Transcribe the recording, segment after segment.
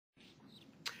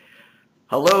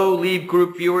Hello, Leeb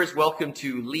Group viewers. Welcome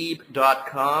to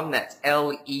Leeb.com. That's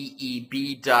Leeb.com.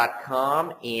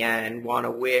 And want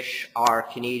to wish our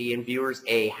Canadian viewers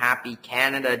a happy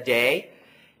Canada Day.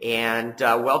 And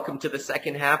welcome to the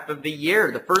second half of the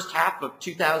year. The first half of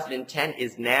 2010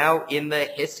 is now in the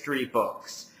history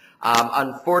books.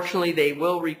 Unfortunately, they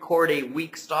will record a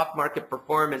weak stock market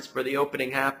performance for the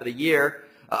opening half of the year.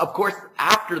 Of course,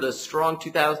 after the strong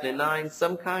 2009,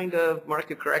 some kind of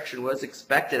market correction was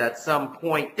expected at some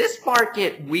point. This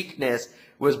market weakness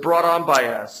was brought on by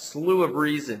a slew of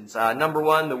reasons. Number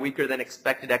one, the weaker than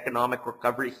expected economic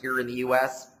recovery here in the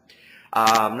U.S.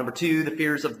 Number two, the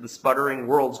fears of the sputtering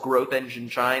world's growth engine,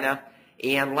 China.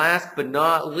 And last but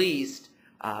not least,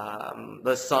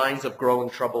 the signs of growing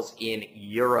troubles in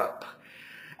Europe.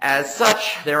 As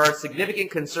such, there are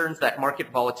significant concerns that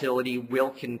market volatility will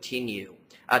continue.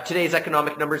 Today's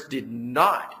economic numbers did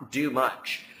not do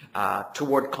much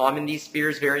toward calming these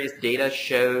fears. Various data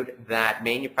showed that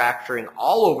manufacturing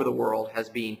all over the world has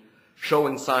been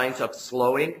showing signs of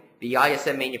slowing. The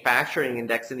ISM manufacturing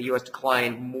index in the U.S.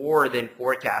 declined more than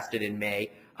forecasted in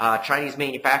May. Chinese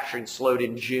manufacturing slowed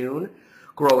in June,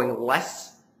 growing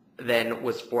less than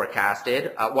was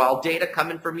forecasted, while data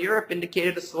coming from Europe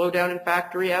indicated a slowdown in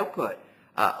factory output.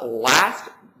 Last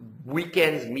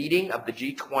weekend's meeting of the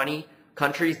G20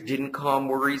 countries didn't calm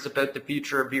worries about the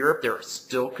future of Europe. There are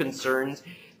still concerns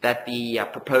that the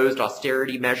proposed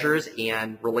austerity measures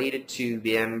and related to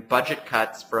them budget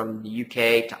cuts from the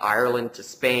UK to Ireland to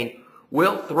Spain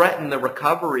will threaten the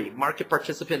recovery. Market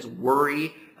participants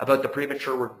worry about the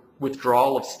premature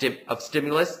withdrawal of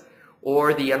stimulus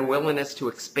or the unwillingness to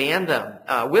expand them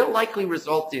will likely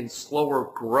result in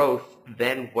slower growth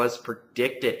than was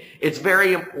predicted. It's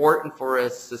very important for a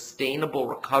sustainable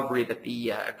recovery that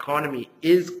the economy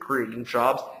is creating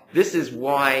jobs. This is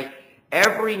why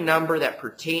every number that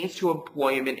pertains to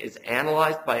employment is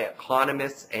analyzed by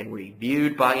economists and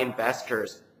reviewed by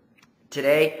investors.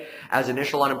 Today, as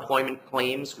initial unemployment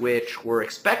claims, which were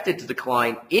expected to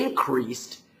decline,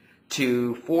 increased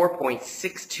to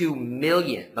 4.62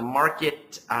 million. The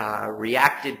market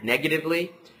reacted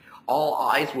negatively. All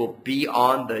eyes will be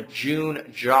on the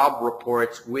June job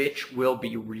reports, which will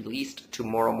be released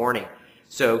tomorrow morning.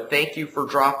 So thank you for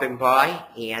dropping by,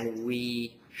 and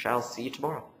we shall see you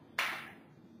tomorrow.